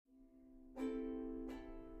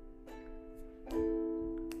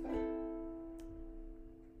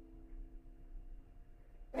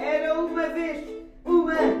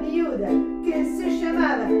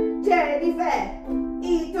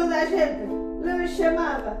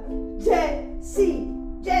chamava Jéssica.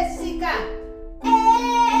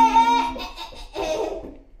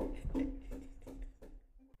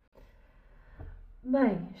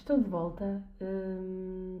 Bem, estou de volta.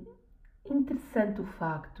 Interessante o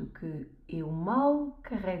facto que eu mal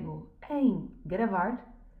carrego em gravar,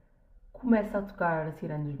 começa a tocar a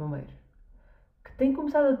sirene dos bombeiros. Que tem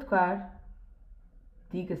começado a tocar,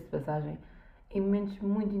 diga-se de passagem, em momentos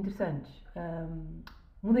muito interessantes.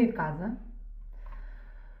 Mudei de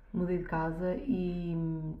casa e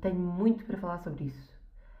tenho muito para falar sobre isso.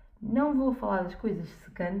 Não vou falar das coisas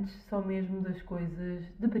secantes, só mesmo das coisas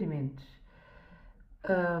deprimentes.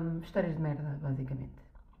 Histórias de merda, basicamente.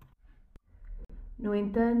 No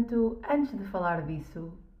entanto, antes de falar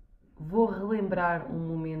disso, vou relembrar um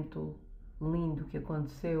momento lindo que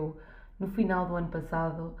aconteceu no final do ano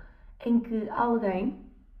passado, em que alguém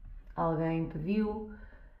pediu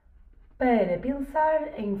para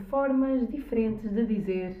pensar em formas diferentes de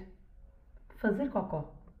dizer fazer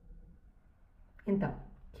cocó. Então,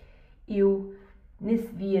 eu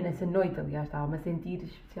nesse dia, nessa noite, aliás, estava-me a sentir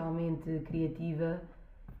especialmente criativa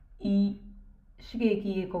e cheguei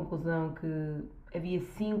aqui à conclusão que havia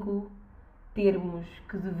 5 termos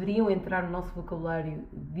que deveriam entrar no nosso vocabulário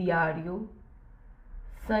diário,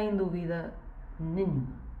 sem dúvida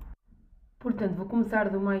nenhuma. Portanto, vou começar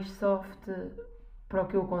do mais soft para o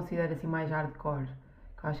que eu considero assim mais hardcore,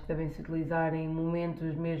 que eu acho que devem se utilizar em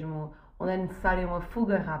momentos mesmo onde é necessária uma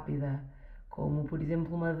fuga rápida, como por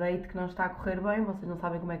exemplo uma date que não está a correr bem, vocês não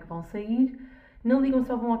sabem como é que vão sair. Não digam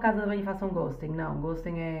só vão à casa de banho e façam ghosting. Não,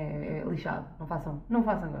 ghosting é lixado. Não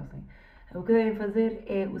façam ghosting. O que devem fazer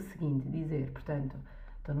é o seguinte, dizer, portanto,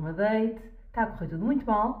 estou numa date, está a correr tudo muito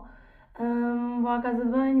mal, vão à casa de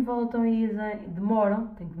banho, voltam e dizem,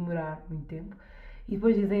 demoram, tem que demorar muito tempo, e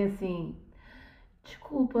depois dizem assim,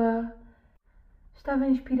 desculpa, estava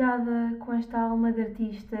inspirada com esta alma de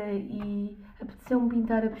artista e apeteceu-me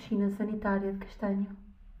pintar a piscina sanitária de castanho.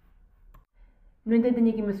 No entanto,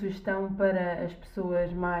 tenho aqui uma sugestão para as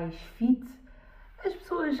pessoas mais fit, as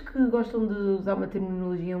pessoas que gostam de usar uma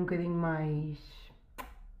terminologia um bocadinho mais...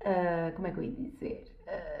 como é que eu ia dizer?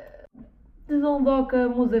 Desondoca,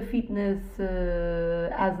 musa fitness,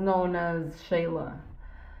 as known as Sheila.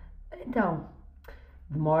 Então,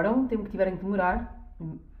 demoram, o tempo que tiverem que demorar,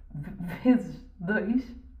 vezes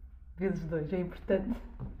 2, é importante,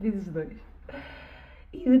 vezes 2.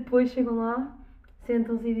 E depois chegam lá,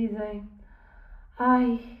 sentam-se e dizem,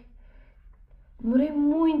 ai, demorei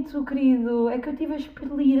muito, querido, é que eu estive a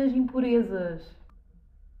expelir as impurezas.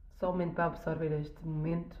 Só um momento para absorver este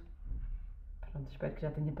momento. Pronto, espero que já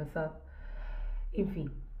tenha passado. Enfim.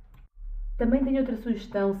 Também tenho outra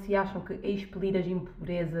sugestão, se acham que expelir as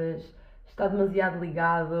impurezas está demasiado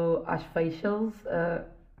ligado às facials.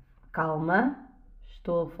 Calma,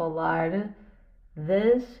 estou a falar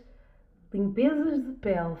das limpezas de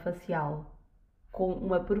pele facial com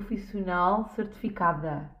uma profissional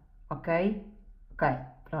certificada, ok? Ok,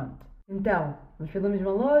 pronto. Então, vamos pela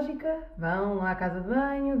mesma lógica, vão lá à casa de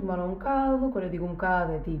banho, demoram um bocado, quando eu digo um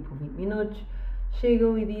bocado é tipo 20 minutos,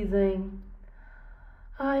 chegam e dizem,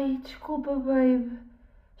 ai, desculpa babe,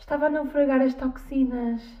 estava a naufragar as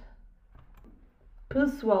toxinas.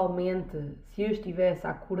 Pessoalmente, se eu estivesse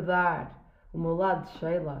a acordar o meu lado de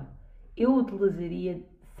Sheila, eu utilizaria,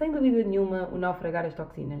 sem dúvida nenhuma, o naufragar as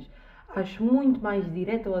toxinas. Acho muito mais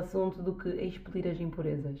direto ao assunto do que expelir as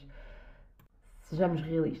impurezas. Sejamos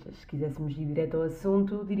realistas, se quiséssemos ir direto ao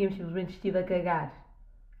assunto, diríamos simplesmente estive a cagar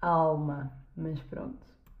a alma, mas pronto.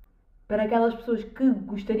 Para aquelas pessoas que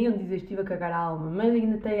gostariam de dizer estive a cagar a alma, mas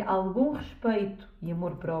ainda têm algum respeito e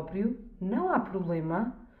amor próprio, não há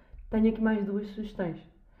problema, tenho aqui mais 2 sugestões.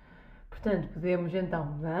 Portanto, podemos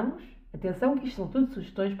então, vamos, atenção que isto são tudo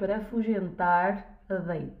sugestões para afugentar a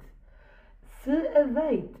date. Se a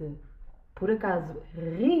date, por acaso,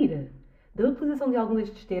 rir da utilização de algum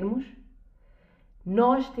destes termos,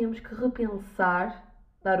 nós temos que repensar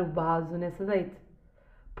dar o base nessa date.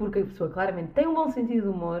 Porque a pessoa claramente tem um bom sentido de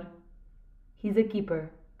humor. He's a keeper,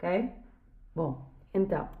 ok? Bom,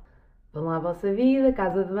 então, vão lá à vossa vida,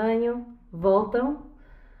 casa de banho, voltam.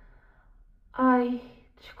 Ai,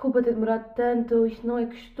 desculpa ter demorado tanto, isto não é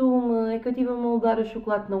costume, é que eu estive a moldar o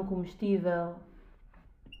chocolate não comestível.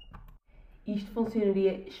 Isto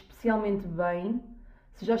funcionaria especialmente bem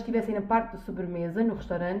se já estivessem na parte da sobremesa, no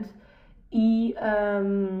restaurante, e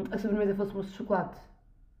a sobremesa fosse mousse de chocolate.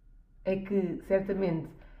 É que, certamente,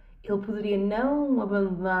 ele poderia não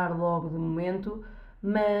abandonar logo de momento,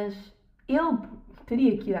 mas ele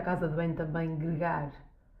teria que ir à casa de banho também gregar,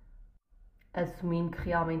 assumindo que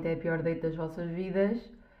realmente é a pior date das vossas vidas,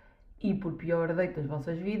 e por pior date das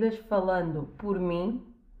vossas vidas, falando por mim,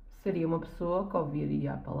 seria uma pessoa que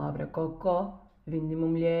ouviria a palavra cocó vindo de uma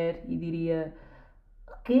mulher e diria: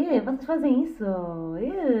 o quê? Vocês fazem isso?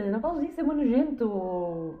 Não fazes isso, é muito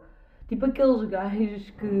nojento. Tipo aqueles gajos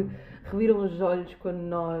que reviram os olhos quando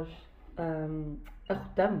nós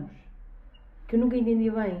arrotamos. Que eu nunca entendi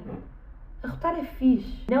bem. Arrotar é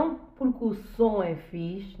fixe. Não porque o som é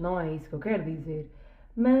fixe, não é isso que eu quero dizer.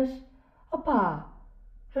 Mas, opá,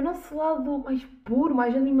 é o nosso lado mais puro,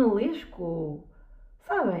 mais animalesco.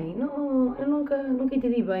 Sabem? Não, eu nunca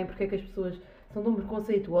entendi bem porque é que as pessoas são tão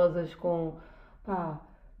preconceituosas com, pá,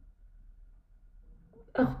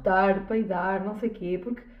 arrotar, peidar, não sei o quê.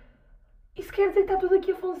 Porque isso quer dizer que está tudo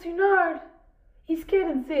aqui a funcionar. Isso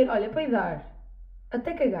quer dizer, olha, peidar,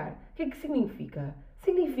 até cagar. O que é que significa?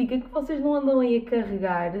 Significa que vocês não andam aí a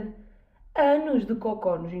carregar anos de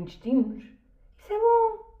cocó nos intestinos. Isso é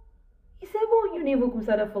bom. Isso é bom. E eu nem vou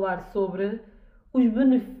começar a falar sobre os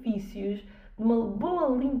benefícios de uma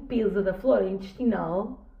boa limpeza da flora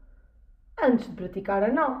intestinal antes de praticar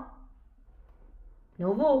anal.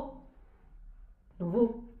 Não vou. Não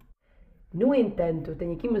vou. No entanto, eu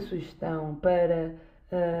tenho aqui uma sugestão para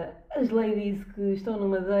as ladies que estão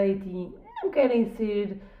numa date e não querem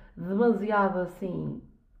ser demasiado assim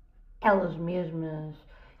elas mesmas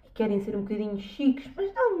e querem ser um bocadinho chiques,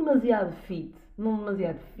 mas não demasiado fit. Não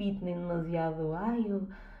demasiado fit, nem demasiado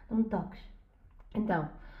não me toques. Então,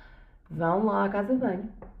 vão lá à casa de banho,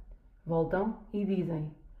 voltam e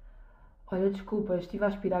dizem: olha, desculpa, estive a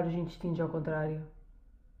aspirar os intestinos ao contrário.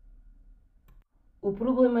 O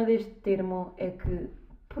problema deste termo é que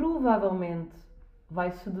provavelmente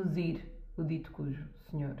vai seduzir o dito cujo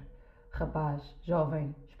senhor. Rapaz,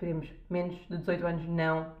 jovem, esperemos, menos de 18 anos,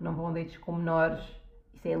 não vão a dates com menores,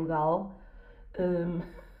 isso é ilegal.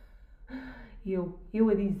 Eu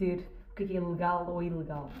a dizer o que é legal ou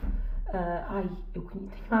ilegal. Eu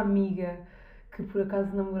tenho uma amiga que por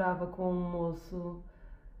acaso namorava com um moço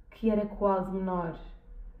que era quase menor.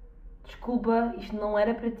 Desculpa, isto não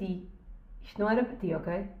era para ti. Isto não era para ti,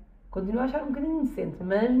 ok? Continuo a achar um bocadinho indecente,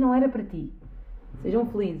 mas não era para ti. Sejam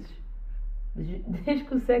felizes. Desde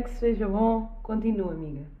que o sexo seja bom, continua,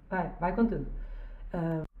 amiga. Vai com tudo.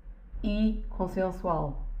 E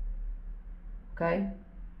consensual. Ok?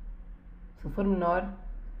 Se for menor,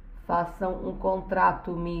 façam um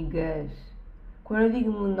contrato, amigas. Quando eu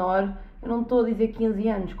digo menor, eu não estou a dizer 15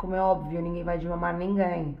 anos, como é óbvio, ninguém vai desmamar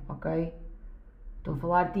ninguém, ok? Estou a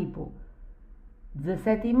falar tipo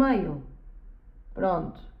 17,5.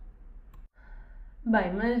 Pronto.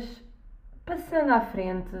 Bem, mas passando à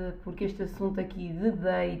frente, porque este assunto aqui de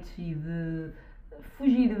dates e de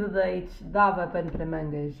fugir de dates dava pano para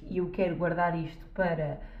mangas e eu quero guardar isto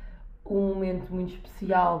para um momento muito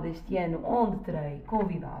especial deste ano onde terei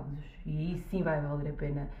convidados e aí sim vai valer a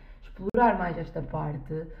pena explorar mais esta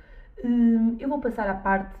parte. Eu vou passar à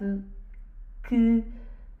parte que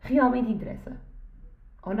realmente interessa.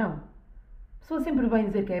 Ou não? Sou sempre bem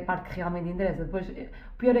dizer que é a parte que realmente interessa. Depois,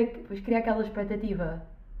 o pior é que depois cria aquela expectativa.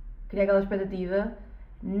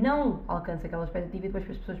 Não alcança aquela expectativa e depois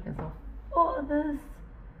as pessoas pensam: foda-se.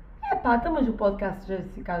 Então, mas o podcast já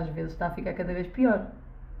às vezes está a ficar cada vez pior.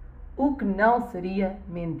 O que não seria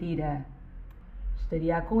mentira.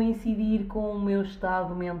 Estaria a coincidir com o meu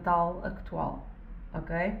estado mental atual.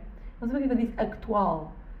 Ok? Não sei porque eu disse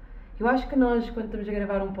atual. Eu acho que nós, quando estamos a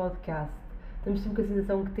gravar um podcast, estamos sempre com a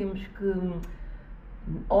sensação que temos que,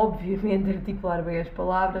 obviamente, articular bem as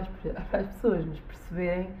palavras para as pessoas nos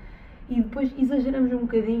perceberem e depois exageramos um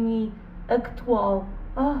bocadinho e actual.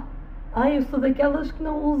 Eu sou daquelas que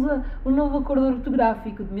não usa o novo acordo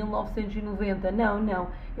ortográfico de 1990. Não,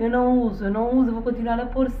 eu não uso, vou continuar a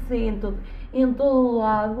pôr C em todo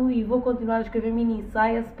lado e vou continuar a escrever mini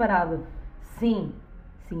saia separado. Sim,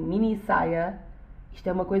 mini saia, isto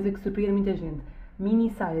é uma coisa que surpreende muita gente. Mini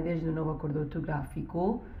saia desde o novo acordo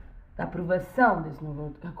ortográfico, da aprovação desse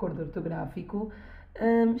novo acordo ortográfico,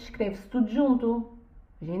 escreve-se tudo junto,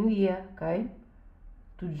 hoje em dia, ok?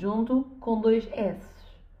 Tudo junto com 2 S.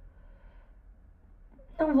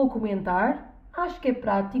 Não vou comentar, acho que é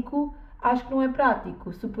prático, acho que não é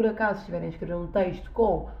prático. Se por acaso estiverem a escrever um texto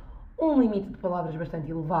com um limite de palavras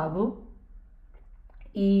bastante elevado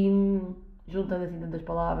e juntando assim tantas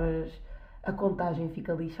palavras, a contagem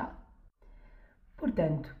fica lixada.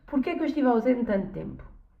 Portanto, porquê é que eu estive ausente tanto tempo?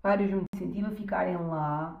 Vários me incentivam a ficarem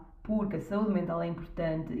lá, porque a saúde mental é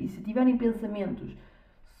importante e se tiverem pensamentos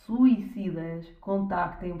suicidas,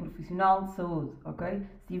 contactem um profissional de saúde, ok?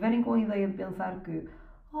 Se tiverem com a ideia de pensar que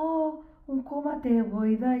um coma até é boa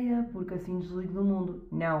ideia, porque assim desligo do mundo.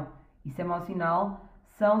 Não, isso é mau sinal,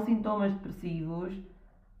 são sintomas depressivos,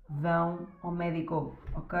 vão ao médico,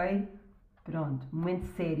 ok? Pronto, momento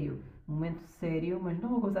sério. um momento sério, mas não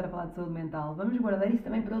vou começar a falar de saúde mental. Vamos guardar isso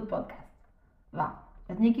também para outro podcast. Vá,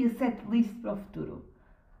 eu tenho aqui a setlist para o futuro.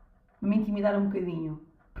 Me intimidar um bocadinho,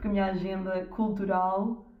 porque a minha agenda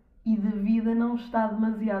cultural e de vida não está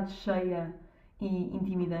demasiado cheia e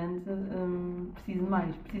intimidante. Preciso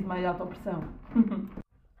mais de autopressão.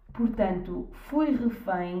 Portanto, fui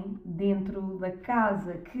refém dentro da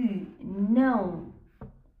casa que não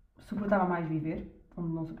suportava mais viver,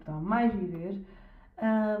 onde não suportava mais viver,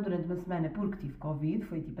 durante uma semana porque tive Covid.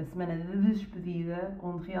 Foi tipo a semana de despedida,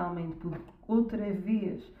 onde realmente pude outra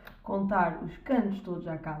vez contar os cantos todos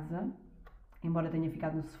à casa, embora tenha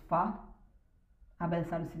ficado no sofá, a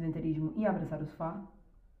abraçar o sedentarismo e a abraçar o sofá,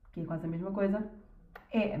 que é quase a mesma coisa.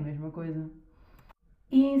 É a mesma coisa.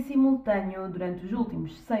 E em simultâneo, durante os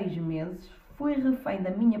últimos 6 meses, fui refém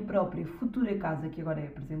da minha própria futura casa, que agora é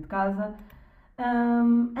a presente casa,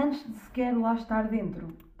 antes de sequer lá estar dentro.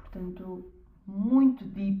 Portanto, muito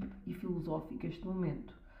deep e filosófico este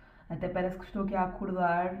momento. Até parece que estou aqui a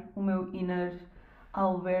acordar o meu inner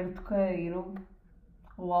Alberto Queiro,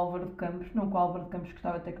 ou Álvaro de Campos, não que o Álvaro de Campos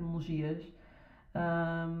gostava de tecnologias.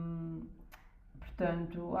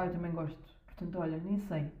 Portanto, eu também gosto. Portanto, olha, nem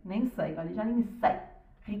sei, olha, já nem sei.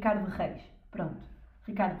 Ricardo Reis, pronto,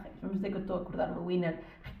 Ricardo Reis, vamos dizer que eu estou a acordar o winner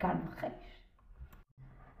Ricardo Reis.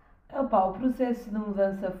 Opa, o processo de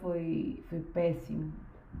mudança foi péssimo,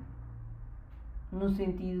 no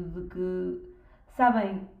sentido de que,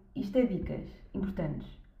 sabem, isto é dicas importantes,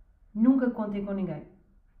 nunca contem com ninguém,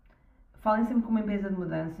 falem sempre com uma empresa de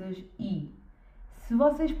mudanças e, se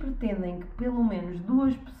vocês pretendem que pelo menos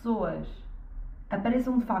 2 pessoas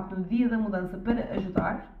apareçam de facto no dia da mudança para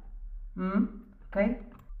ajudar,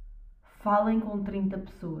 ok? Falem com 30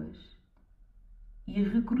 pessoas e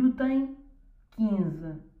recrutem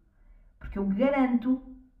 15, porque eu garanto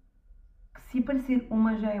que se aparecer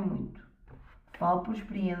uma já é muito. Falo por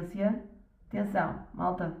experiência. Atenção,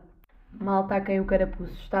 malta a quem o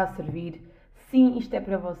carapuço está a servir, sim, isto é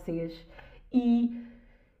para vocês, e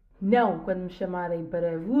não, quando me chamarem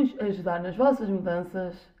para vos ajudar nas vossas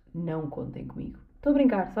mudanças, não contem comigo. Estou a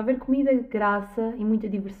brincar, se houver comida, graça e muita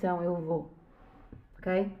diversão, eu vou,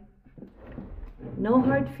 ok? No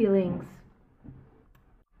hard feelings.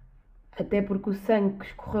 Até porque o sangue que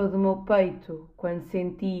escorreu do meu peito quando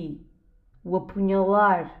senti o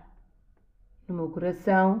apunhalar no meu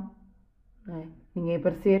coração, não é? Ninguém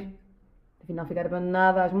aparecer, afinal ficar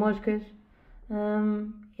abandonada às moscas,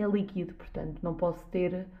 é líquido, portanto não posso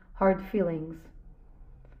ter hard feelings.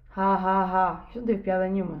 Isto não teve piada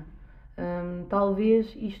nenhuma.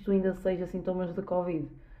 Talvez isto ainda seja sintomas de Covid.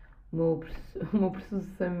 O meu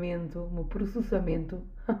processamento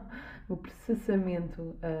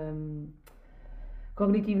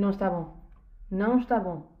cognitivo não está bom. Não está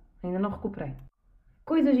bom. Ainda não recuperei.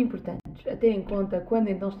 Coisas importantes a ter em conta quando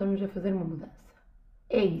então estamos a fazer uma mudança.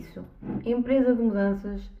 É isso. Empresa de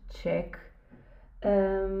mudanças, check.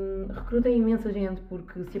 Recrutem imensa gente,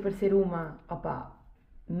 porque se aparecer uma,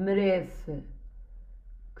 merece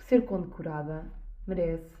ser condecorada.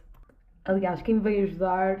 Merece. Aliás, quem me veio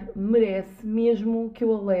ajudar merece mesmo que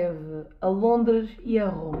eu a leve a Londres e a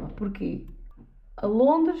Roma. Porquê? A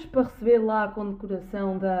Londres para receber lá a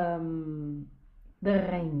condecoração da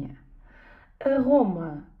rainha. A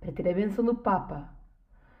Roma para ter a bênção do Papa.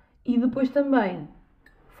 E depois também,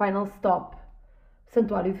 final stop,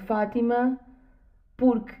 santuário de Fátima,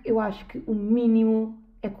 porque eu acho que o mínimo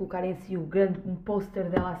é colocarem assim um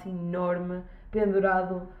póster dela assim enorme,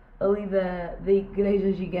 pendurado ali da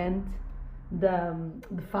igreja gigante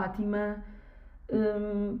de Fátima,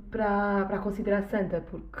 para a considerar santa,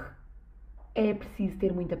 porque é preciso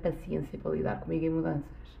ter muita paciência para lidar comigo em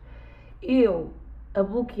mudanças. Eu a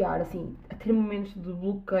bloquear, assim, a ter momentos de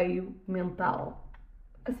bloqueio mental,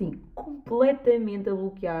 assim, completamente a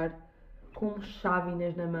bloquear, com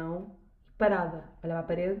chávenas na mão, parada, olhava à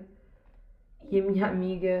parede, e a minha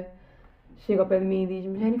amiga chega ao pé de mim e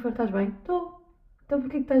diz-me: Jennifer, estás bem? Estou. Então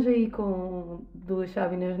porquê que estás aí com 2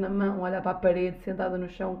 chávenas na mão, olhar para a parede, sentada no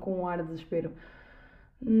chão com um ar de desespero?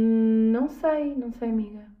 Não sei,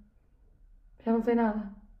 amiga. Já não sei nada.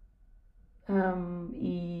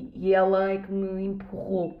 E ela é que me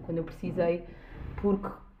empurrou quando eu precisei, porque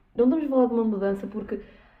não estamos a falar de uma mudança, porque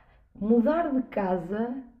mudar de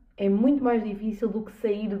casa é muito mais difícil do que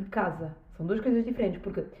sair de casa. São 2 coisas diferentes,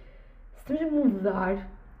 porque se estamos a mudar,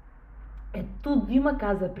 é tudo de uma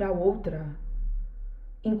casa para a outra.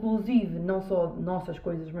 Inclusive, não só nossas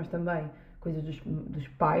coisas, mas também coisas dos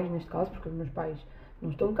pais, neste caso, porque os meus pais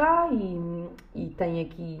não estão cá e têm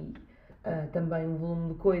aqui também um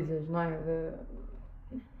volume de coisas, não é?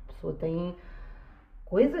 A pessoa tem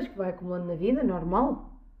coisas que vai acumulando na vida,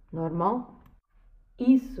 normal.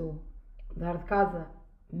 Isso Mudar de casa,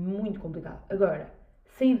 muito complicado. Agora,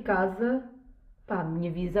 sair de casa, pá, a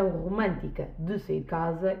minha visão romântica de sair de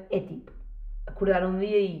casa é tipo, acordar um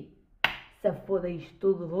dia e se foda isto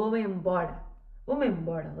tudo, vou-me embora. Vou-me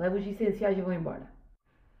embora, levo os essenciais e vou embora.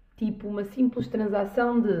 Tipo, uma simples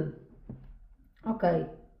transação de ok,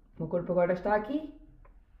 o meu corpo agora está aqui,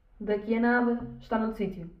 daqui a nada está noutro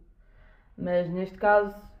sítio. Mas neste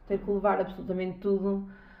caso, ter que levar absolutamente tudo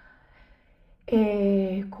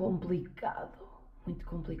é complicado. Muito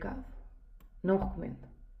complicado. Não recomendo.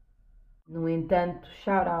 No entanto,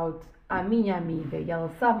 shout out à minha amiga, e ela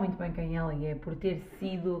sabe muito bem quem ela é, por ter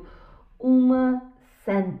sido uma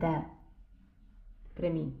santa para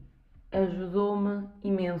mim. Ajudou-me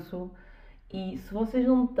imenso. E se vocês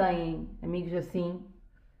não têm amigos assim,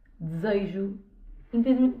 desejo,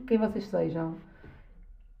 independentemente de quem vocês sejam,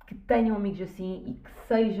 que tenham amigos assim e que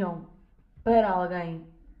sejam para alguém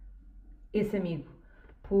esse amigo,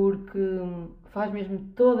 porque faz mesmo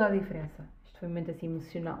toda a diferença. Isto foi um momento assim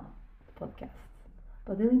emocional do podcast.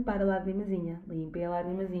 Podem limpar a lagrimazinha, limpem a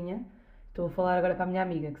lagrimazinha. Estou a falar agora com a minha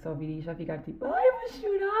amiga, que só ouvir isto vai ficar tipo, ai, vou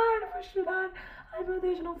chorar, ai meu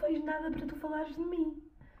Deus, não fez nada para tu falares de mim.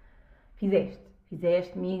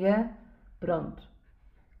 Fizeste, amiga, pronto.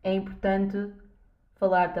 É importante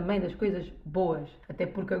falar também das coisas boas, até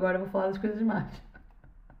porque agora vou falar das coisas más.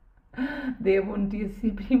 Dei a boa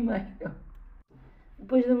notícia primeiro.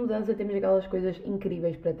 Depois da mudança temos aquelas coisas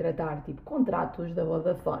incríveis para tratar, tipo contratos da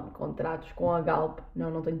Vodafone, contratos com a Galp,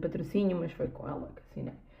 não tenho patrocínio, mas foi com ela que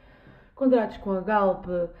assinei. Contratos com a Galp,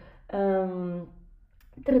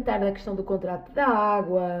 tratar da questão do contrato da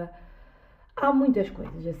água, há muitas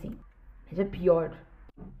coisas assim. Mas a pior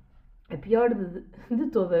de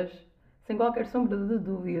todas, sem qualquer sombra de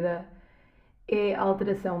dúvida, é a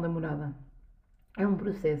alteração da morada. É um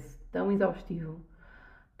processo tão exaustivo,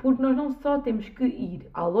 porque nós não só temos que ir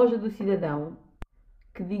à loja do cidadão,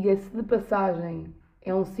 que diga-se de passagem,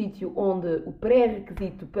 é um sítio onde o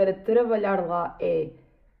pré-requisito para trabalhar lá é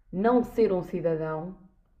não ser um cidadão,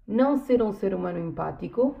 não ser um ser humano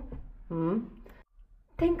empático.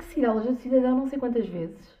 Tem que se ir à loja do cidadão não sei quantas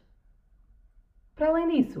vezes. Para além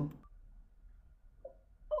disso,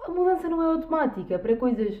 a mudança não é automática para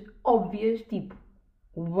coisas óbvias, tipo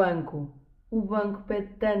o banco. O banco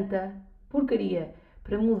pede tanta porcaria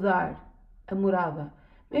para mudar a morada.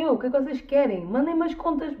 O que é que vocês querem? Mandem-me as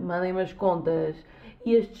contas.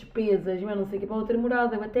 E as despesas, mas não sei o que, para outra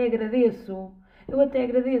morada. Eu até agradeço.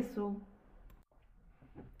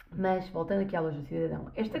 Mas, voltando aqui à loja do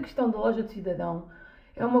cidadão. Esta questão da loja do cidadão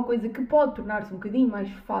é uma coisa que pode tornar-se um bocadinho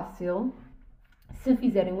mais fácil se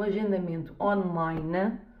fizerem um agendamento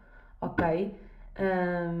online, ok?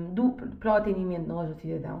 Para o atendimento na loja do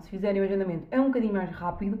cidadão. Se fizerem o agendamento é um bocadinho mais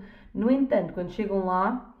rápido. No entanto, quando chegam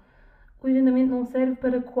lá, o agendamento não serve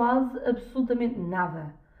para quase absolutamente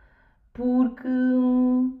nada. Porque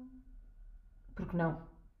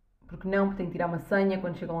não. Porque tem que tirar uma senha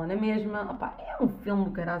quando chegam lá na mesma. Opa, é um filme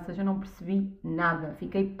do caraças, eu não percebi nada.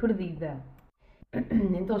 Fiquei perdida.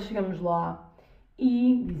 Então chegamos lá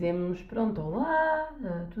e dizemos, pronto, olá,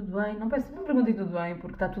 tudo bem. Não perguntem tudo bem,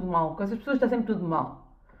 porque está tudo mal. Com essas pessoas está sempre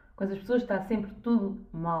tudo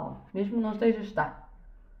mal. Mesmo que não esteja, está.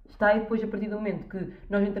 Está, e depois, a partir do momento que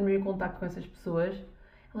nós entramos em contacto com essas pessoas,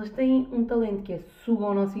 elas têm um talento que é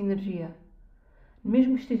sugam a nossa energia.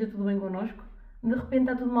 Mesmo que esteja tudo bem connosco, de repente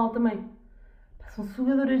está tudo mal também. São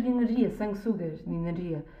sugadoras de energia, sanguessugas de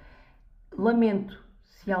energia. Lamento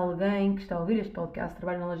se alguém que está a ouvir este podcast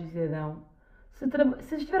trabalha na loja de cidadão.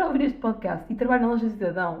 Se estiver a ouvir este podcast e trabalha na loja de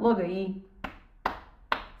cidadão, logo aí,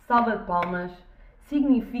 salva de palmas.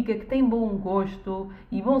 Significa que tem bom gosto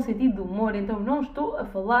e bom sentido de humor, então não estou a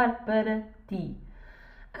falar para ti.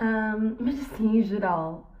 Mas assim, em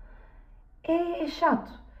geral, é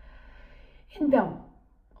chato. Então,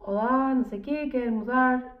 olá, não sei o quê, quero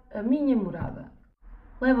mudar a minha morada.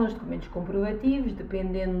 Levam os documentos comprovativos,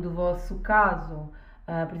 dependendo do vosso caso.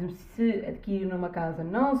 Por exemplo, se adquiriram uma casa,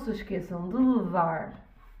 não se esqueçam de levar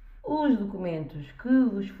os documentos que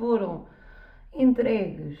vos foram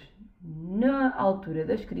entregues na altura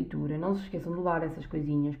da escritura. Não se esqueçam de levar essas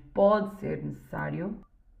coisinhas, pode ser necessário,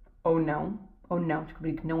 ou não,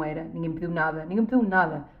 descobri que não era, ninguém pediu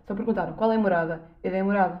nada, só perguntaram qual é a morada, eu dei a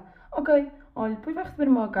morada, ok, olha, depois vai receber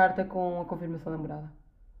uma carta com a confirmação da morada.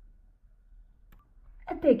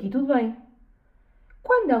 Até aqui tudo bem.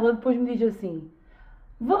 Quando ela depois me diz assim,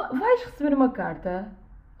 vais receber uma carta,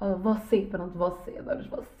 você, adoro os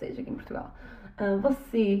vocês aqui em Portugal,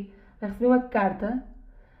 você vai receber uma carta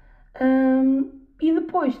e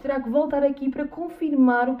depois terá que voltar aqui para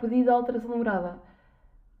confirmar o pedido de alteração de morada.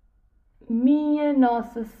 Minha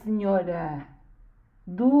Nossa Senhora,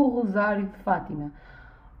 do Rosário de Fátima.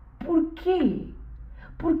 Porquê?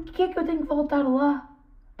 Porquê que eu tenho que voltar lá?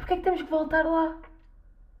 Porquê que temos que voltar lá?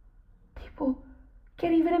 Tipo,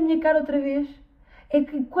 querem ver a minha cara outra vez? É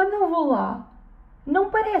que quando eu vou lá,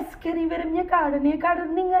 não parece que querem ver a minha cara, nem a cara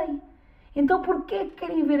de ninguém. Então porquê que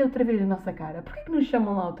querem ver outra vez a nossa cara? Porquê que nos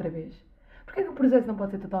chamam lá outra vez? Porquê que o processo não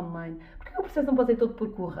pode ser todo online? Porquê que o processo não pode ser todo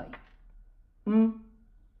por correio?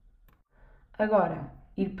 Agora,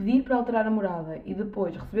 ir pedir para alterar a morada e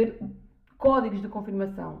depois receber códigos de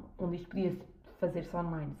confirmação, onde isto podia fazer-se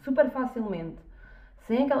online super facilmente,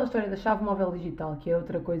 sem aquela história da chave móvel digital, que é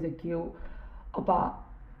outra coisa que eu,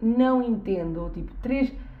 não entendo. Tipo,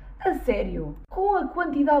 a sério, com a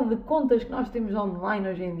quantidade de contas que nós temos online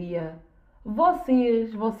hoje em dia,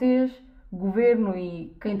 vocês, governo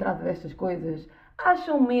e quem trata destas coisas,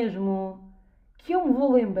 acham mesmo que eu me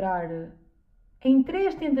vou lembrar em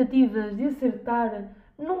 3 tentativas de acertar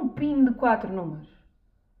num PIN de 4 números?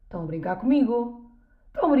 Estão a brincar comigo?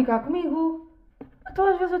 Então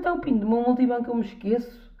às vezes até o PIN do meu multibanco eu me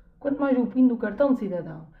esqueço, quanto mais o PIN do cartão de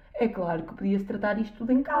cidadão. É claro que podia-se tratar isto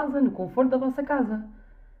tudo em casa, no conforto da vossa casa.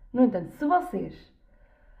 No entanto, se vocês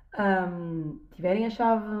tiverem a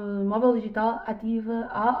chave móvel digital ativa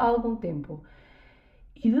há algum tempo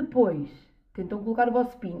e depois tentam colocar o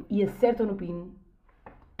vosso PIN e acertam no PIN,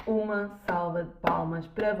 uma salva de palmas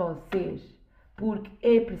para vocês, porque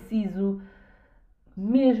é preciso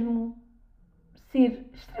mesmo ser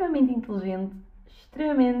extremamente inteligente,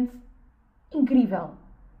 extremamente incrível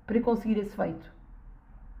para conseguir esse feito.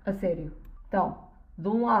 A sério. Então, de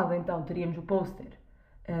um lado, então, teríamos o póster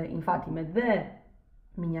em Fátima da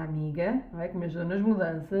minha amiga, não é? Que me ajudou nas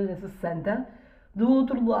mudanças, essa santa. Do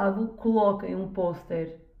outro lado, coloquem um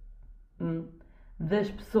póster das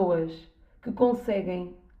pessoas que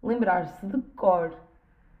conseguem lembrar-se de cor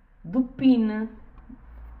do PIN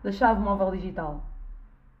da chave móvel digital.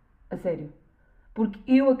 A sério. Porque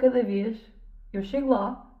eu, a cada vez, eu chego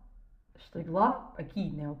lá, aqui,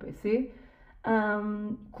 né, o PC,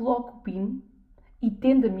 coloco o PIN e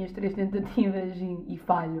tento as minhas 3 tentativas e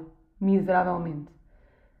falho miseravelmente.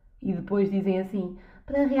 E depois dizem assim,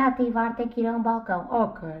 para reativar tem que ir a um balcão. Oh,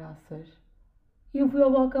 caraças. E eu fui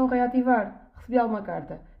ao balcão reativar. Recebi alguma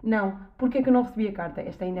carta? Não. Porquê é que eu não recebi a carta?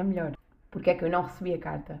 Esta ainda é melhor. Porquê é que eu não recebi a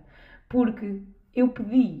carta? Porque eu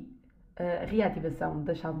pedi a reativação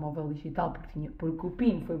da chave móvel digital porque o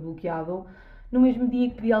PIN foi bloqueado no mesmo dia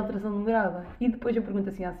que pedi a alteração de morada. E depois eu pergunto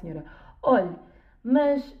assim à senhora, olhe,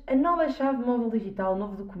 mas a nova chave móvel digital, o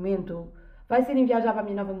novo documento, vai ser enviado já para a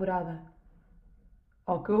minha nova morada?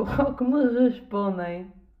 Ao que me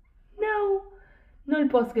respondem, não lhe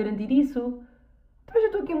posso garantir isso. Depois eu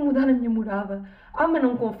estou aqui a mudar a minha morada. Mas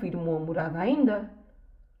não confirmou a morada ainda?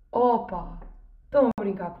 Opa, estão a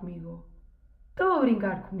brincar comigo. Estão a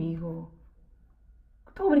brincar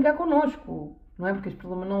connosco. Não é? Porque este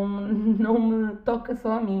problema não me toca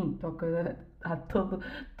só a mim. Toca a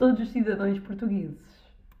todos os cidadãos portugueses.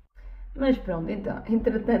 Mas pronto, então,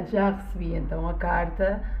 entretanto já recebi então a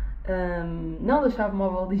carta. Não da chave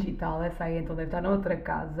móvel digital. Essa aí então deve estar noutra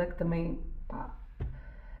casa. Que também,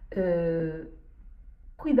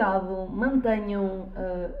 cuidado, mantenham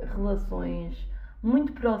relações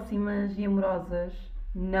muito próximas e amorosas,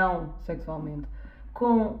 não sexualmente,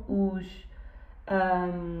 com os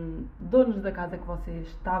donos da casa que vocês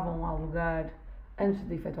estavam a alugar antes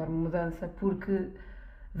de efetuar uma mudança, porque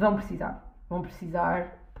vão precisar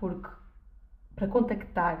porque para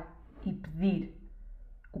contactar e pedir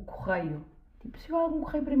o correio, tipo, chegou algum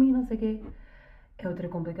correio para mim, não sei o quê, é outra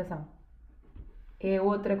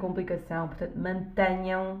complicação. Portanto,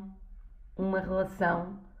 mantenham uma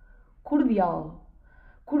relação cordial,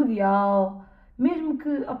 mesmo que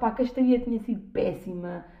a estadia tenha sido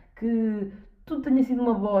péssima, que tudo tenha sido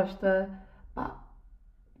uma bosta, a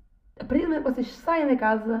partir do momento que vocês saem da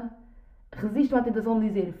casa, resistam à tentação de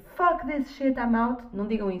dizer fuck this shit, I'm out. Não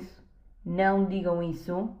digam isso.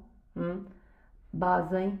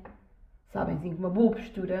 Basem, sabem, assim, com uma boa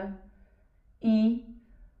postura e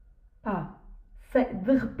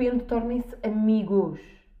de repente tornem-se amigos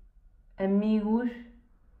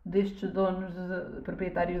destes donos,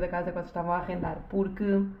 proprietários da casa que vocês estavam a arrendar, porque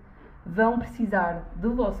vão precisar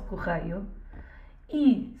do vosso correio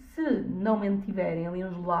e se não mantiverem ali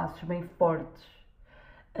uns laços bem fortes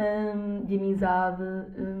de amizade,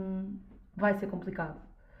 vai ser complicado.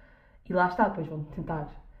 E lá está, depois vão tentar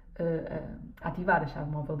ativar a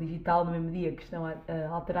chave móvel digital no mesmo dia que estão a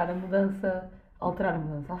alterar a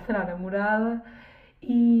morada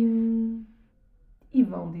e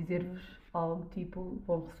vão dizer-vos algo tipo,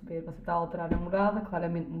 vão receber, você está a alterar a morada,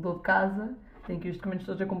 claramente mudou de casa, tem aqui os documentos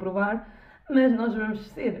todos a comprovar, mas nós vamos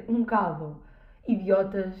ser um bocado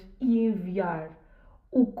idiotas e enviar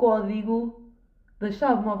o código da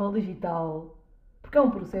chave móvel digital, porque é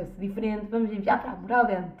um processo diferente, vamos enviar para a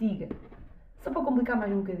morada antiga, só para complicar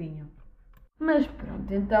mais um bocadinho. Mas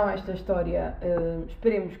pronto, então esta história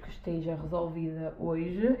esperemos que esteja resolvida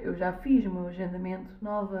hoje. Eu já fiz o meu agendamento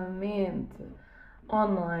novamente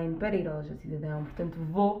online para ir à Loja Cidadão, portanto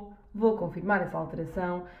vou confirmar essa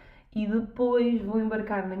alteração e depois vou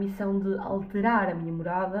embarcar na missão de alterar a minha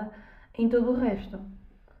morada em todo o resto,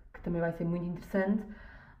 que também vai ser muito interessante,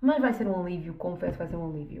 mas vai ser um alívio, confesso que vai ser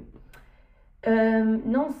um alívio.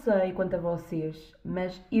 Não sei quanto a vocês,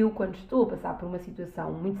 mas eu quando estou a passar por uma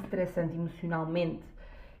situação muito estressante emocionalmente,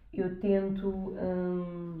 eu tento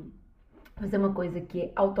fazer uma coisa que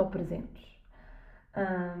é autopresentes.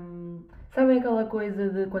 Sabem aquela coisa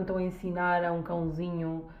de quando estão a ensinar a um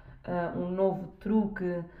cãozinho um novo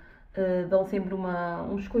truque, dão sempre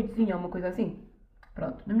um biscoitozinho ou uma coisa assim?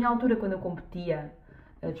 Pronto, na minha altura quando eu competia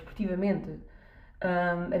desportivamente,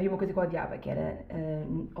 havia uma coisa que eu odiava, que era...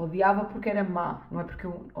 odiava porque era má, não é porque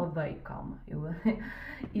eu odeio, calma.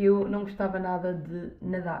 Eu não gostava nada de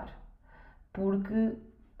nadar, porque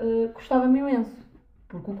gostava-me imenso.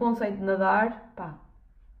 Porque o conceito de nadar, pá,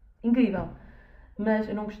 incrível. Mas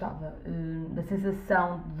eu não gostava da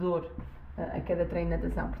sensação de dor a cada treino de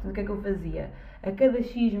natação. Portanto, o que é que eu fazia? A cada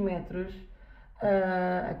X metros,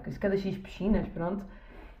 a cada X piscinas, pronto,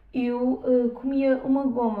 eu comia uma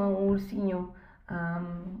goma, um ursinho.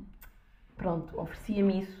 Pronto,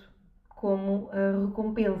 oferecia-me isso como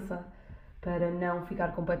recompensa para não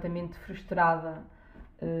ficar completamente frustrada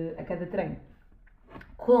a cada treino.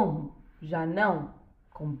 Como já não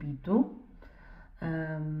compito,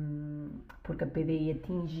 porque a PDI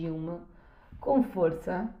atingiu-me com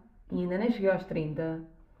força e ainda nem cheguei aos 30,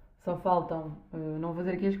 só faltam, não vou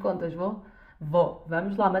fazer aqui as contas,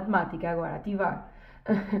 vamos lá, matemática agora, ativar.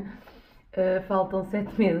 Faltam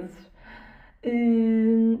 7 meses.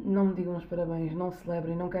 Não me digam os parabéns, não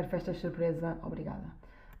celebrem, não quero festas de surpresa, obrigada.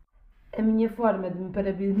 A minha forma de me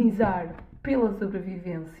parabenizar pela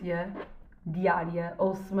sobrevivência diária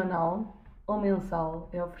ou semanal ou mensal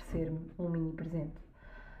é oferecer-me um mini presente.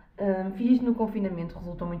 Fiz isto no confinamento,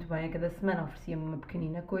 resultou muito bem, a cada semana oferecia-me uma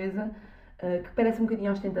pequenina coisa que parece um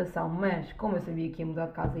bocadinho ostentação, mas como eu sabia que ia mudar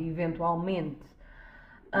de casa eventualmente,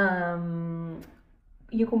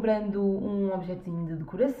 ia comprando um objetozinho de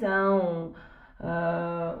decoração,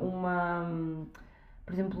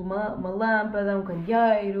 por exemplo, uma lâmpada, um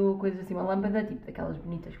candeeiro, coisas assim, uma lâmpada tipo daquelas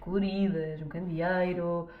bonitas coloridas, um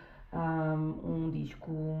candeeiro, um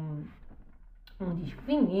disco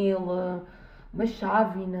vinil, uma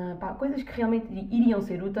chávena, pá, coisas que realmente iriam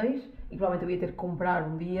ser úteis e que provavelmente eu ia ter que comprar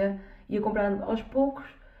um dia, ia comprar aos poucos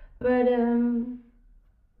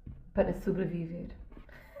para sobreviver.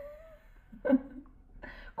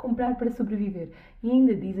 Comprar para sobreviver. E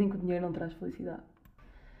ainda dizem que o dinheiro não traz felicidade.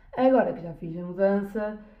 Agora que já fiz a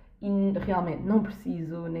mudança e realmente não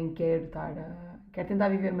preciso, nem quero quero tentar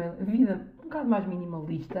viver uma vida um bocado mais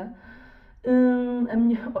minimalista, a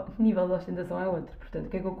minha nível de ostentação é outro. Portanto, o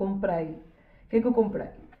que é que eu comprei?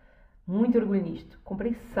 Muito orgulho nisto.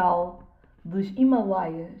 Comprei sal dos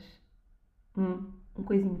Himalaias, um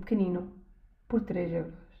coisinho pequenino, por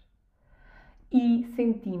 3€. E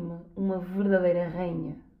senti-me uma verdadeira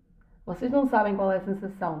rainha. Vocês não sabem qual é a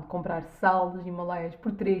sensação de comprar sal dos Himalaias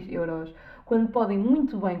por 3€, quando podem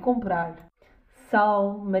muito bem comprar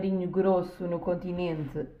sal marinho grosso no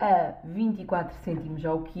continente a 24 cêntimos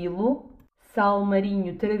ao quilo, sal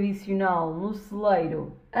marinho tradicional no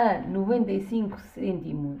celeiro a 95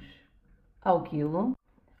 cêntimos ao quilo,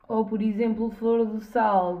 ou por exemplo flor do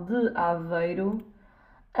sal de Aveiro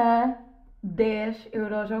a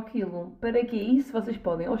 10€ ao quilo. Para que isso vocês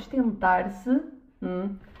podem ostentar-se,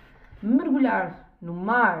 mergulhar no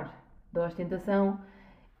mar da ostentação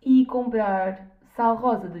e comprar sal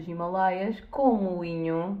rosa dos Himalaias com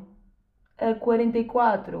moinho a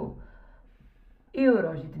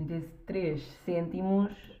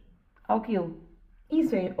 44,33€ ao quilo.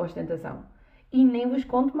 Isso é ostentação. E nem vos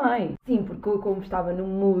conto mais. Sim, porque eu, como estava no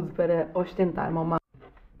mood para ostentar-me ao máximo,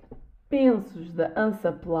 pensos da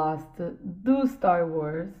Hansaplast do Star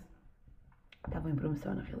Wars, estavam em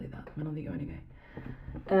promoção na realidade, mas não digam a ninguém,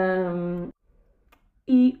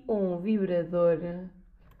 e um vibrador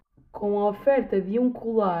com a oferta de um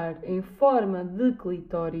colar em forma de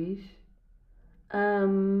clitóris.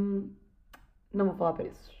 Não vou falar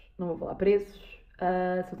preços,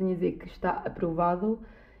 só tenho a dizer que está aprovado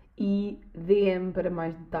e DM para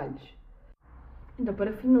mais detalhes. Então,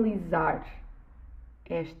 para finalizar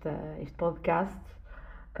este podcast,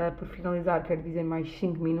 por finalizar quero dizer mais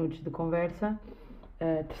 5 minutos de conversa,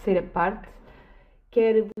 terceira parte,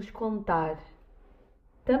 quero-vos contar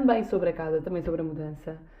também sobre a casa, também sobre a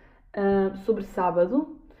mudança, sobre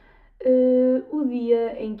sábado, o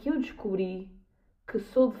dia em que eu descobri que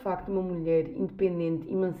sou de facto uma mulher independente,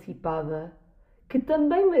 emancipada, que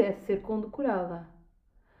também merece ser condecorada.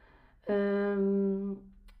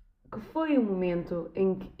 Que foi o momento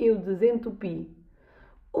em que eu desentupi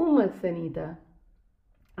uma sanita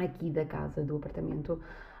aqui da casa, do apartamento,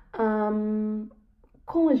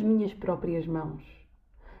 com as minhas próprias mãos,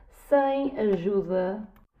 sem ajuda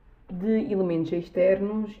de elementos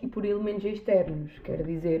externos, e por elementos externos quer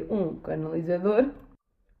dizer um canalizador,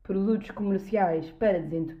 produtos comerciais para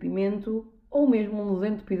desentupimento ou mesmo um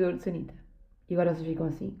desentupidor de sanita. E agora vocês ficam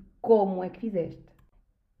assim, como é que fizeste?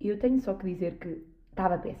 Eu tenho só que dizer que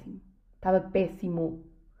estava péssimo. Estava péssimo.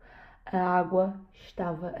 A água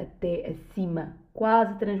estava até acima,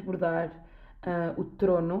 quase a transbordar o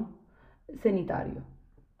trono sanitário.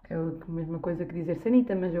 É a mesma coisa que dizer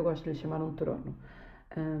sanita, mas eu gosto de lhe chamar um trono.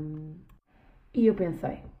 E eu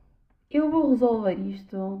pensei, eu vou resolver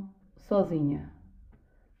isto sozinha,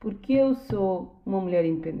 porque eu sou uma mulher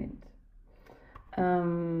independente.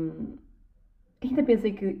 Ainda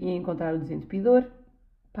pensei que ia encontrar o desentupidor.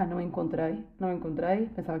 Pá, não encontrei.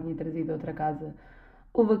 Pensava que tinha trazido a outra casa.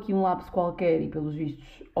 Houve aqui um lapso qualquer e, pelos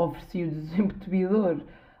vistos, ofereci o desentupidor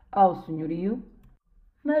ao senhorio.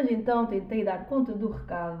 Mas então tentei dar conta do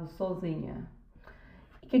recado sozinha.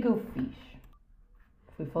 E o que é que eu fiz?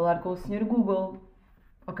 Fui falar com o senhor Google.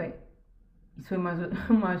 Ok, isso foi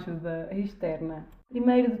uma ajuda externa.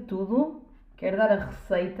 Primeiro de tudo, quero dar a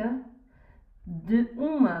receita de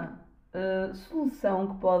uma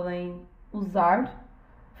solução que podem usar,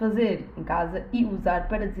 fazer em casa e usar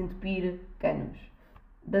para desentupir canos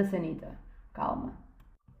da sanita. Calma.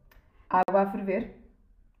 Água a ferver,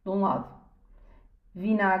 de um lado.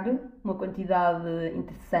 Vinagre, uma quantidade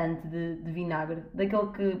interessante de vinagre,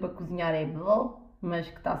 daquele que para cozinhar é bló, mas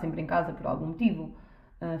que está sempre em casa por algum motivo.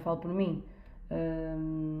 Falo por mim.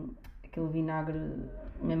 Aquele vinagre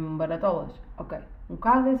mesmo baratolas. Ok. Um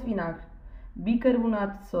bocado desse vinagre.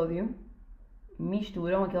 Bicarbonato de sódio.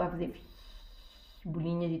 Misturam, aquilo vai fazer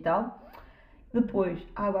bolinhas e tal. Depois,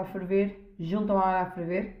 água a ferver. Juntam a água a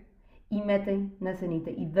ferver e metem na sanita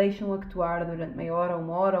e deixam actuar durante meia hora,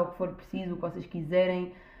 uma hora, ou o que for preciso, o que vocês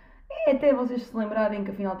quiserem. É até vocês se lembrarem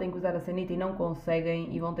que afinal têm que usar a sanita e não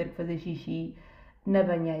conseguem e vão ter que fazer xixi na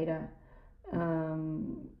banheira.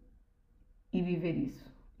 E viver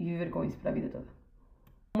isso. E viver com isso para a vida toda.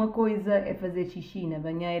 Uma coisa é fazer xixi na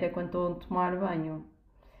banheira quando estão a tomar banho,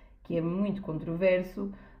 que é muito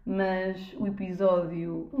controverso, mas um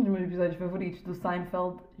dos meus episódios favoritos do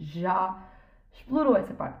Seinfeld já explorou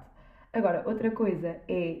essa parte. Agora, outra coisa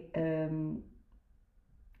é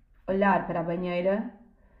olhar para a banheira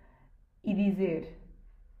e dizer: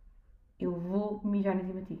 eu vou mijar em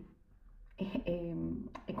cima de ti.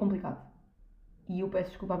 É complicado. E eu peço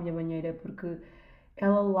desculpa à minha banheira porque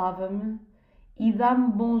ela lava-me e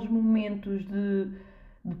dá-me bons momentos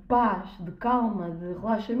de paz, de calma, de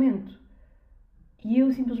relaxamento. E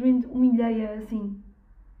eu simplesmente humilhei-a assim.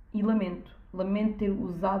 E lamento. Lamento ter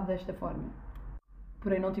usado desta forma.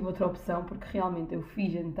 Porém, não tive outra opção porque realmente eu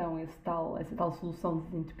fiz então essa tal solução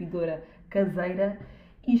desentupidora caseira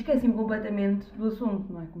e esqueci-me completamente do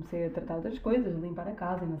assunto, não é? Comecei a tratar outras coisas, limpar a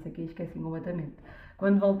casa e não sei o que, esqueci-me completamente.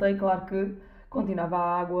 Quando voltei, claro que continuava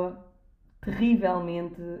a água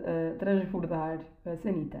terrivelmente a transbordar a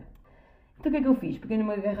sanita. Então o que é que eu fiz? Peguei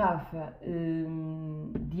numa garrafa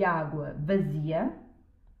de água vazia,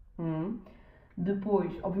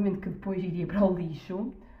 depois, obviamente que depois iria para o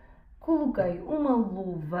lixo, coloquei uma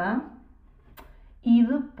luva e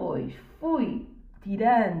depois fui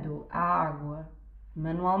tirando a água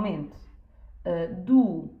manualmente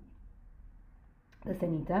da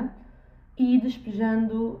sanita e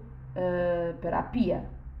despejando para a pia,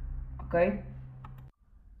 ok?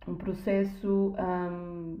 Um processo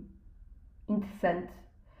interessante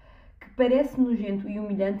que parece nojento e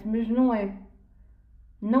humilhante, mas não é.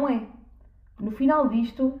 Não é. No final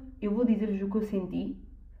disto, eu vou dizer-vos o que eu senti,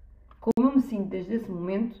 como eu me sinto desde esse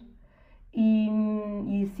momento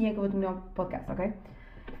e assim é que eu vou terminar o podcast, ok?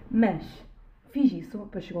 Mas fiz isso,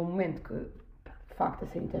 depois chegou um momento que, de facto, a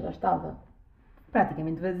sanita já estava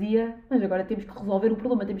praticamente vazia, mas agora temos que resolver o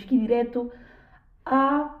problema, temos que ir direto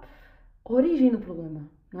à origem do problema,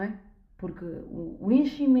 não é? Porque o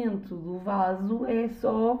enchimento do vaso é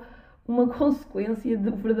só uma consequência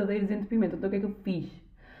do verdadeiro desentupimento. Então o que é que eu fiz?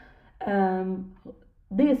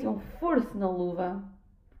 Dei assim um forço na luva,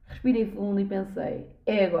 respirei fundo e pensei,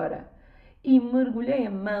 é agora. E mergulhei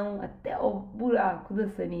a mão até ao buraco da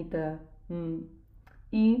sanita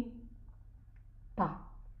e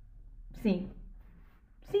pá, sim,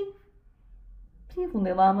 Sim,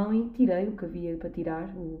 afundei lá a mão e tirei o que havia para tirar,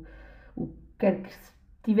 o que quer que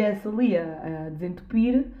estivesse ali a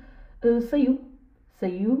desentupir, saiu.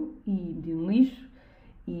 Saiu e meti no lixo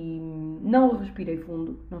e não respirei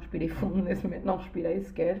fundo nesse momento, não respirei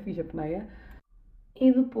sequer, fiz a peneia.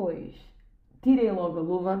 E depois tirei logo a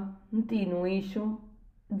luva, meti no lixo,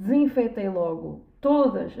 desinfetei logo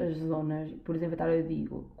todas as zonas. Por desinfetar eu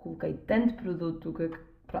digo, coloquei tanto produto que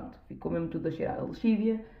pronto, ficou mesmo tudo a cheirar a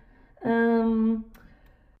lexívia.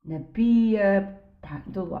 Na pia, pá,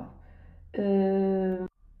 em todo lado.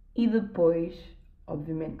 E depois,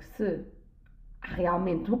 obviamente que se há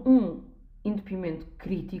realmente um entupimento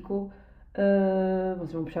crítico,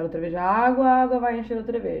 vocês vão puxar outra vez a água vai encher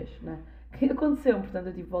outra vez, não é? O que aconteceu? Portanto,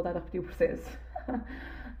 eu tive de voltar a repetir o processo.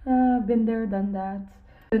 Been there, done that.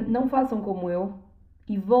 Não façam como eu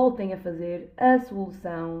e voltem a fazer a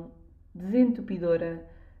solução desentupidora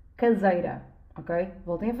caseira, ok?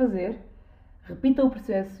 Voltem a fazer, repitam o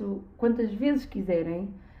processo quantas vezes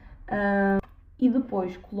quiserem e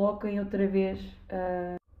depois coloquem outra vez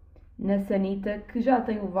na sanita, que já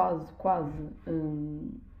tem o vaso quase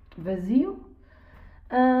vazio,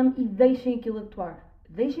 e deixem aquilo atuar.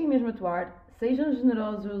 Deixem mesmo atuar, sejam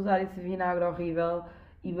generosos a usar esse vinagre horrível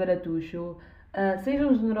e baratucho,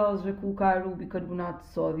 sejam generosos a colocar o bicarbonato de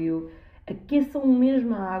sódio, aqueçam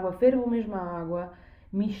mesmo a água, fervam mesmo a água,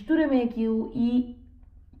 misturem aquilo e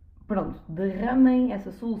pronto, derramem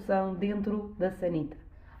essa solução dentro da sanita,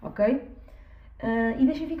 ok? E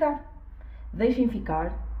deixem ficar. Deixem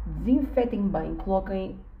ficar, desinfetem bem,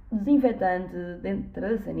 coloquem desinfetante dentro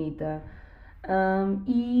da sanita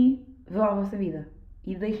e vão à vossa vida.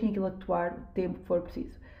 E deixem aquilo atuar o tempo que for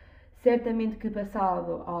preciso. Certamente que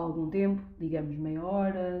passado algum tempo, digamos meia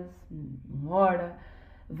hora, uma hora,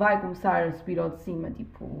 vai começar a subir ao de cima,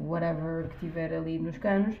 tipo whatever que tiver ali nos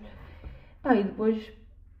canos. E depois,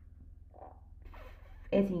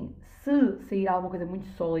 é assim, se sair alguma coisa muito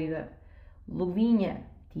sólida, luvinha,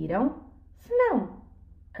 tiram. Se não,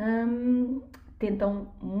 tentam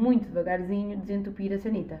muito devagarzinho desentupir a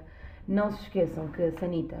sanita. Não se esqueçam que a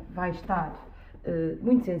sanita vai estar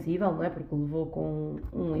muito sensível, não é? Porque levou com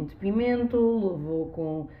um entupimento, levou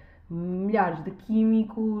com milhares de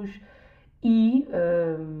químicos e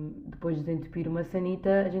depois de desentupir uma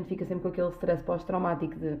sanita, a gente fica sempre com aquele stress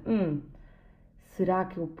pós-traumático de será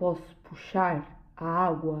que eu posso puxar a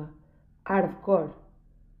água hardcore?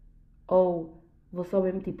 Ou vou só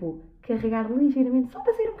mesmo tipo carregar ligeiramente só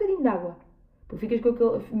para sair um bocadinho de água? Porque ficas com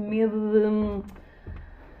aquele medo de.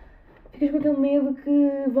 Ficas com aquele medo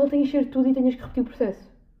que volte a encher tudo e tenhas que repetir o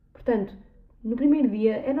processo. Portanto, no primeiro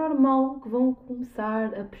dia é normal que vão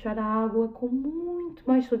começar a puxar a água com muito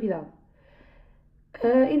mais suavidade.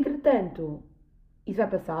 Entretanto, isso vai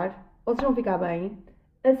passar, vocês vão ficar bem,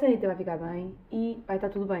 a sanita vai ficar bem e vai estar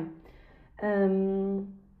tudo bem.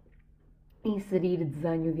 Inserir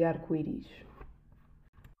desenho de arco-íris.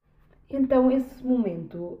 Então, esse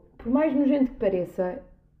momento, por mais nojento que pareça,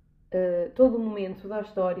 todo o momento da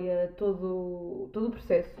história, todo o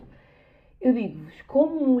processo, eu digo-vos,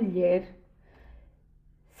 como mulher,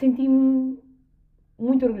 senti-me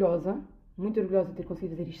muito orgulhosa de ter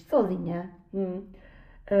conseguido fazer isto sozinha.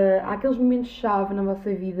 Há aqueles momentos-chave na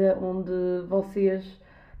vossa vida onde vocês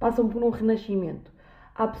passam por um renascimento.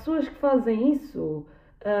 Há pessoas que fazem isso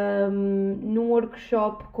num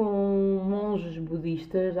workshop com monges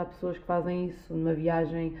budistas, há pessoas que fazem isso numa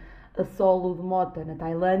viagem a solo de moto na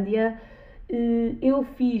Tailândia. Eu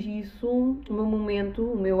fiz isso, o meu momento,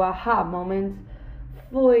 o meu aha moment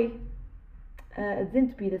foi a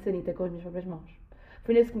desentupir a sanita com as minhas próprias mãos.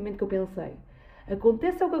 Foi nesse momento que eu pensei,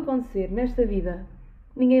 aconteça o que acontecer nesta vida,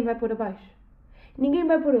 ninguém vai pôr abaixo. Ninguém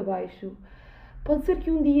vai pôr abaixo. Pode ser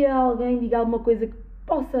que um dia alguém diga alguma coisa que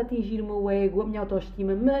possa atingir o meu ego, a minha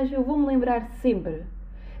autoestima, mas eu vou-me lembrar sempre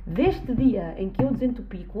deste dia em que eu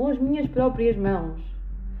desentupi com as minhas próprias mãos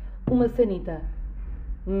uma sanita.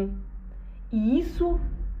 E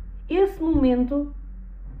esse momento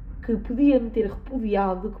que podia me ter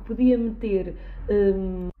repudiado, que podia me ter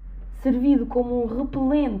servido como um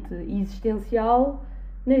repelente existencial,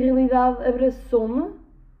 na realidade abraçou-me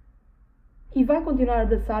e vai continuar a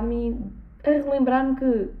abraçar-me, a relembrar-me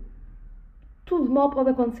que tudo mal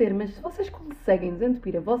pode acontecer, mas se vocês conseguem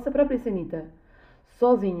desentupir a vossa própria sanita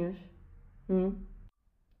sozinhos,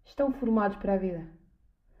 estão formados para a vida.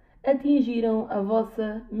 Atingiram a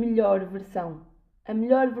vossa melhor versão. A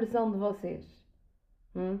melhor versão de vocês.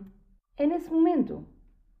 É nesse momento.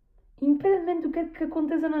 Independentemente do que é que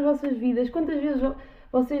aconteça nas vossas vidas, quantas vezes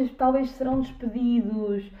vocês talvez serão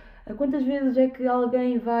despedidos, quantas vezes é que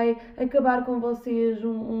alguém vai acabar com vocês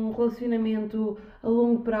um relacionamento a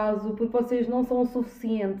longo prazo porque vocês não são o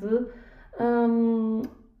suficiente,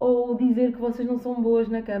 ou dizer que vocês não são boas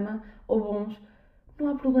na cama ou bons, não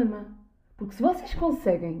há problema. Porque se vocês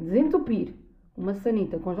conseguem desentupir uma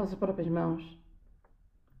sanita com as vossas próprias mãos,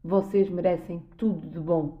 vocês merecem tudo de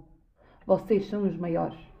bom. Vocês são os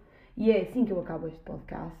maiores. E é assim que eu acabo este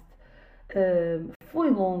podcast. Foi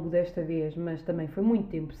longo desta vez, mas também foi muito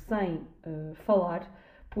tempo sem falar,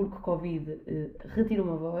 porque Covid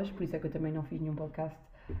retirou-me a voz, por isso é que eu também não fiz nenhum podcast.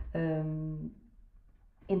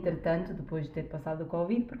 Entretanto, depois de ter passado o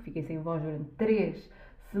Covid, porque fiquei sem voz durante 3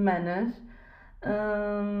 semanas,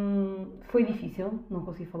 foi difícil, não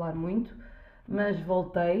consegui falar muito, mas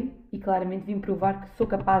voltei e claramente vim provar que sou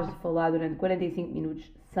capaz de falar durante 45 minutos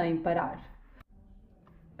sem parar.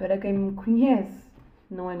 Para quem me conhece,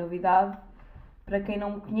 não é novidade. Para quem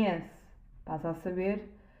não me conhece, passa a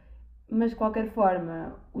saber. Mas de qualquer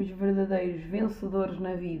forma, os verdadeiros vencedores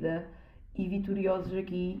na vida e vitoriosos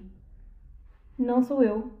aqui não sou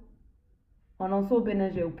eu, ou não sou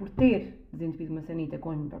apenas eu por ter desentupido uma sanita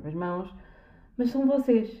com as minhas próprias mãos, mas são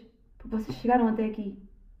vocês, porque vocês chegaram até aqui.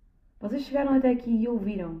 Vocês chegaram até aqui e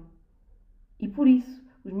ouviram. E por isso,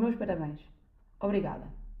 os meus parabéns. Obrigada.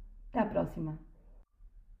 Até à próxima.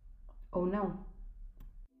 Ou não.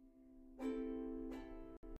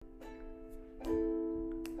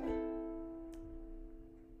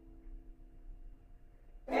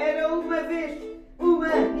 Era uma vez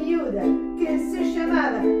uma miúda que se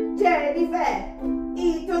chamava Jennifer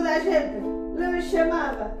e toda a gente lhe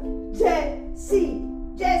chamava Jessica.